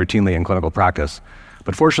recommending routinely in clinical practice.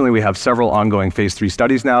 But fortunately, we have several ongoing phase 3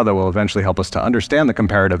 studies now that will eventually help us to understand the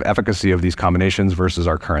comparative efficacy of these combinations versus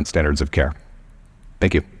our current standards of care.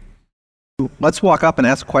 Thank you. Let's walk up and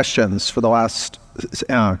ask questions for the last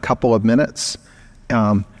couple of minutes.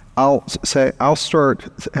 I'll start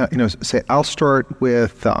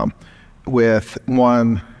with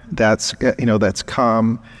one that's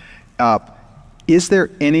come up. Is there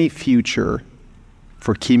any future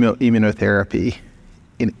for chemoimmunotherapy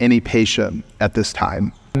in any patient at this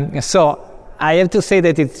time? So I have to say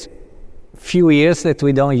that it's few years that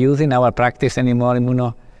we don't use in our practice anymore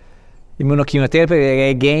immunochemotherapy.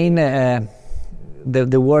 Again,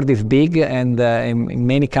 the world is big, and in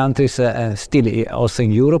many countries, still also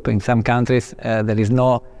in Europe, in some countries, there is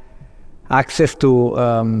no access to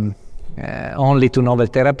only to novel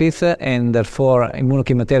therapies, and therefore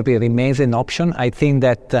immunochemotherapy remains an option. I think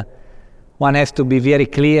that one has to be very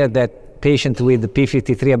clear that patients with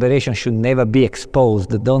p53 aberration should never be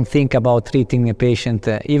exposed. Don't think about treating a patient,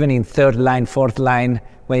 even in third line, fourth line,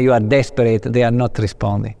 when you are desperate, they are not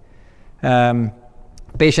responding.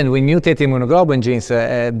 Patients with mutated immunoglobulin genes,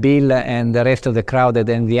 Bill and the rest of the crowd,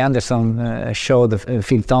 and the Anderson showed,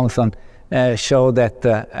 Phil Thompson showed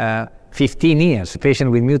that 15 years,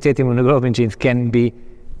 patients with mutated immunoglobulin genes can be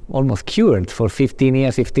almost cured for 15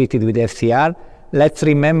 years if treated with FCR. Let's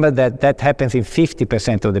remember that happens in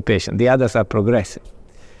 50% of the patients. The others are progressive.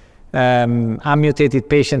 Unmutated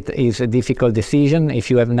patient is a difficult decision.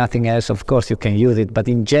 If you have nothing else, of course, you can use it. But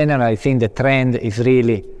in general, I think the trend is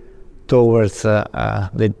really towards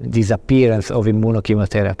the disappearance of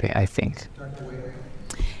immunochemotherapy, I think.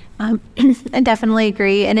 I definitely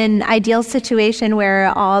agree. In an ideal situation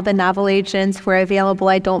where all the novel agents were available,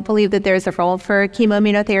 I don't believe that there's a role for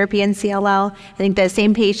chemoimmunotherapy in CLL. I think the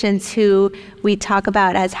same patients who we talk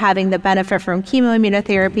about as having the benefit from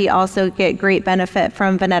chemoimmunotherapy also get great benefit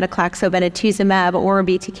from venetoclax, obinutuzumab, or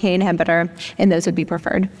BTK inhibitor, and those would be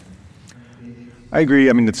preferred. I agree.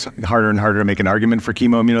 I mean, it's harder and harder to make an argument for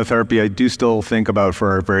chemoimmunotherapy. I do still think about,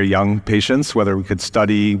 for our very young patients, whether we could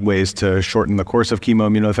study ways to shorten the course of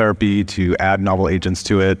chemoimmunotherapy, to add novel agents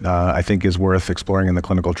to it, I think is worth exploring in the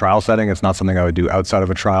clinical trial setting. It's not something I would do outside of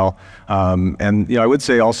a trial. And I would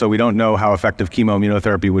say also, we don't know how effective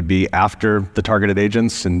chemoimmunotherapy would be after the targeted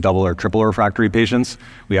agents in double or triple refractory patients.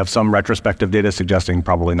 We have some retrospective data suggesting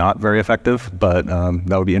probably not very effective, but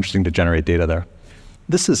that would be interesting to generate data there.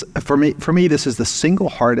 This is, for me, this is the single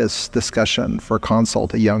hardest discussion for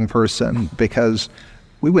consult a young person, because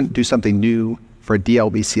we wouldn't do something new for a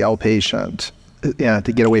DLBCL patient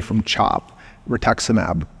to get away from CHOP,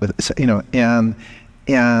 rituximab,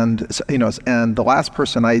 and the last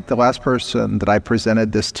person that I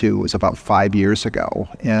presented this to was about 5 years ago,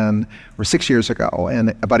 or 6 years ago, and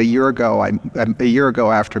about a year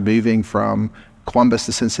ago after moving from Columbus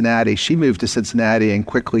to Cincinnati, she moved to Cincinnati and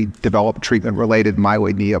quickly developed treatment-related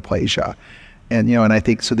myeloid neoplasia, and I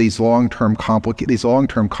think so. These long-term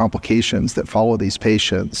complications that follow these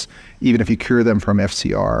patients, even if you cure them from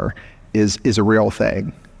FCR, is a real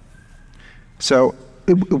thing. So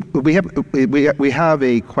we have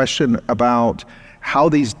a question about how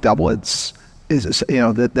these doublets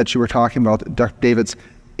that you were talking about, Dr. Davids,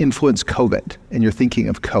 influence COVID, and you're thinking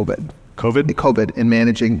of COVID in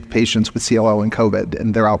managing patients with CLL and COVID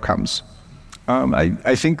and their outcomes.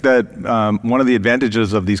 I think that one of the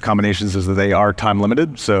advantages of these combinations is that they are time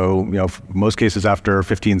limited. So, most cases after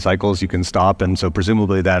 15 cycles, you can stop. And so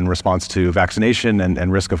presumably then response to vaccination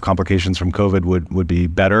and risk of complications from COVID would be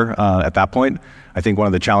better at that point. I think one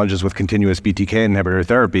of the challenges with continuous BTK inhibitor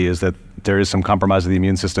therapy is that there is some compromise of the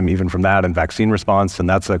immune system even from that and vaccine response, and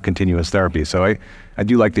that's a continuous therapy. So I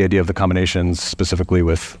do like the idea of the combinations specifically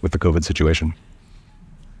with the COVID situation.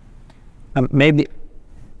 Maybe,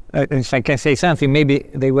 if I can say something, maybe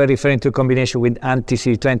they were referring to a combination with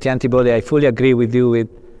anti-CD20 antibody. I fully agree with you with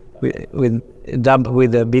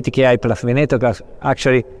the BTKi plus venetoclax.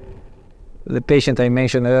 Actually, the patient I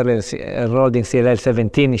mentioned earlier, enrolled in CLL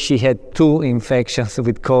 17, she had 2 infections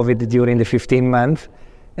with COVID during the 15 months,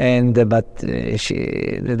 she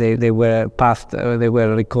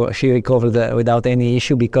recovered without any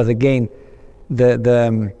issue, because again,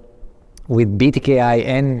 with BTKi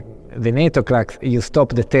and venetoclax, you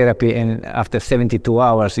stop the therapy, and after 72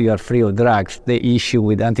 hours, you are free of drugs. The issue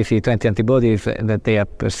with anti-CD20 antibodies is that they are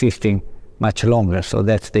persisting much longer. So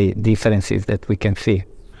that's the differences that we can see.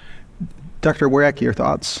 Dr. Werek, your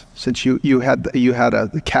thoughts? Since you had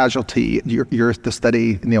a casualty, the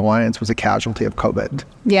study in the Alliance was a casualty of COVID.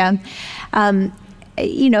 Yeah.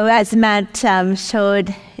 As Matt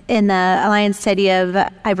showed in the Alliance study of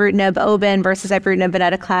ibrutinib obin versus ibrutinib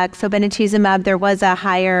venetoclax, obinutuzumab, there was a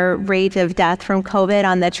higher rate of death from COVID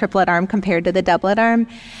on the triplet arm compared to the doublet arm.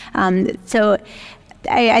 So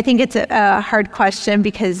I think it's a hard question,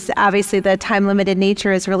 because obviously the time-limited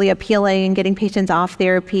nature is really appealing in getting patients off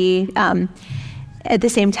therapy. At the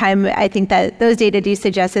same time, I think that those data do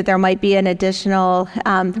suggest that there might be an additional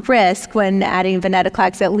risk when adding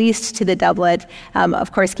venetoclax, at least to the doublet,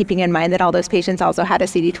 of course keeping in mind that all those patients also had a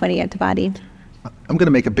CD20 antibody. I'm going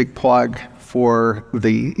to make a big plug for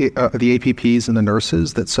the APPs and the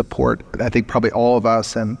nurses that support, I think, probably all of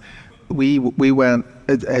us. And we went,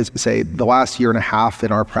 as I say, the last year and a half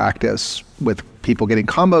in our practice with people getting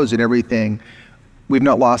combos and everything. We've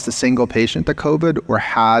not lost a single patient to COVID or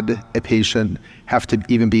had a patient have to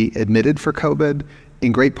even be admitted for COVID,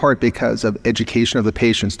 in great part because of education of the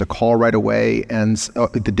patients to call right away and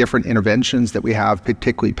the different interventions that we have,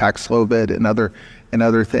 particularly Paxlovid and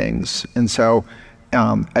other things. And so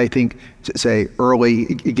I think, say, early,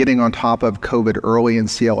 getting on top of COVID early in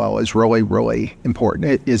CLL is really, really important.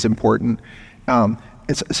 It is important.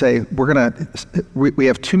 We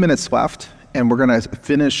have 2 minutes left, and we're gonna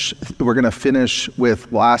finish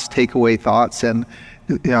with last takeaway thoughts and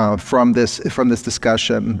from this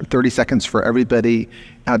discussion. 30 seconds for everybody.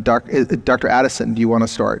 Dr. Addison, do you want to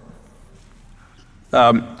start?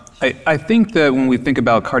 I think that when we think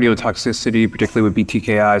about cardiotoxicity, particularly with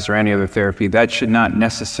BTKis or any other therapy, that should not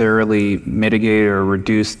necessarily mitigate or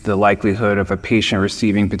reduce the likelihood of a patient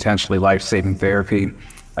receiving potentially life-saving therapy.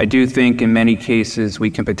 I do think in many cases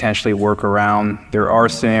we can potentially work around. There are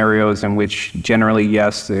scenarios in which generally,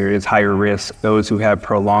 yes, there is higher risk. Those who have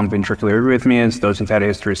prolonged ventricular arrhythmias, those who've had a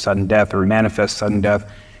history of sudden death or manifest sudden death,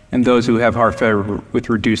 and those who have heart failure with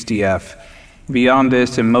reduced EF. Beyond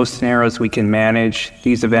this, in most scenarios we can manage.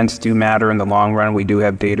 These events do matter in the long run. We do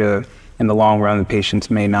have data in the long run. The patients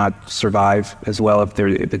may not survive as well if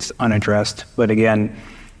it's unaddressed. But again,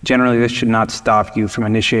 generally, this should not stop you from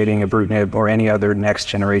initiating ibrutinib or any other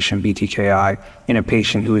next-generation BTKi in a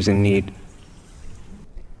patient who is in need.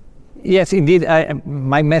 Yes, indeed.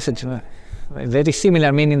 My message very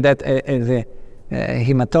similar, meaning that as a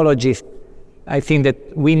hematologist, I think that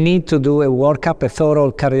we need to do a workup, a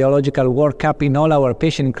thorough cardiological workup in all our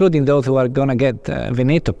patients, including those who are going to get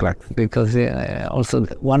venetoclax, because also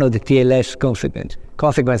one of the TLS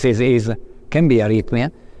consequences can be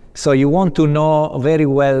arrhythmia. So you want to know very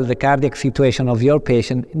well the cardiac situation of your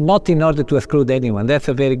patient, not in order to exclude anyone. That's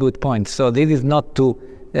a very good point. So this is not to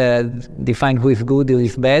define who is good, who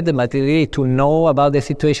is bad, but really to know about the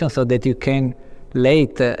situation so that you can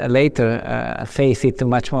later face it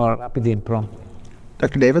much more rapidly and prompt.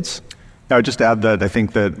 Dr. Davids? I would just add that I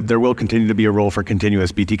think that there will continue to be a role for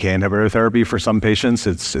continuous BTK inhibitor therapy for some patients.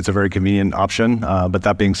 It's a very convenient option. But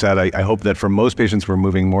that being said, I hope that for most patients, we're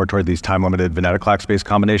moving more toward these time-limited venetoclax-based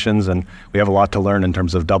combinations. And we have a lot to learn in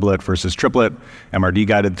terms of doublet versus triplet,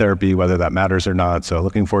 MRD-guided therapy, whether that matters or not. So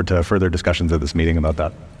looking forward to further discussions at this meeting about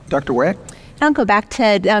that. Dr. Ware? I'll go back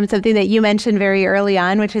to something that you mentioned very early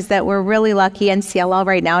on, which is that we're really lucky in CLL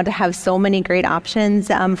right now to have so many great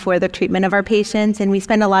options for the treatment of our patients. And we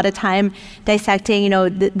spend a lot of time dissecting,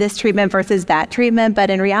 this treatment versus that treatment.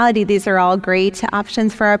 But in reality, these are all great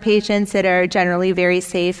options for our patients that are generally very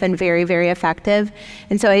safe and very, very effective.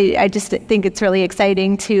 And so I just think it's really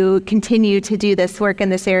exciting to continue to do this work in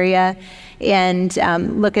this area and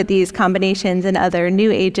look at these combinations and other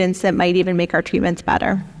new agents that might even make our treatments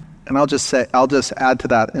better. And I'll just add to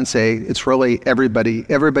that and say it's really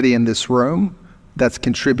everybody in this room that's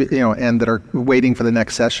contributed, and that are waiting for the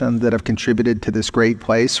next session that have contributed to this great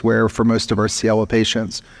place where for most of our CLL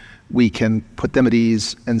patients, we can put them at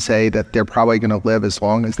ease and say that they're probably going to live as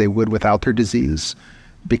long as they would without their disease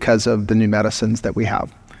because of the new medicines that we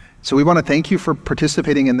have. So we want to thank you for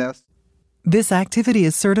participating in this. This activity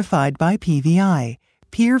is certified by PVI,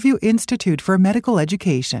 Peerview Institute for Medical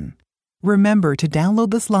Education. Remember to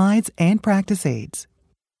download the slides and practice aids.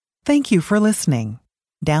 Thank you for listening.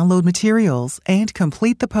 Download materials and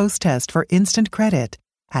complete the post-test for instant credit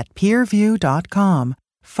at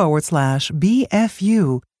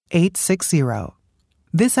peerview.com/BFU860.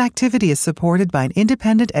 This activity is supported by an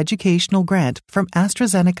independent educational grant from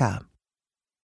AstraZeneca.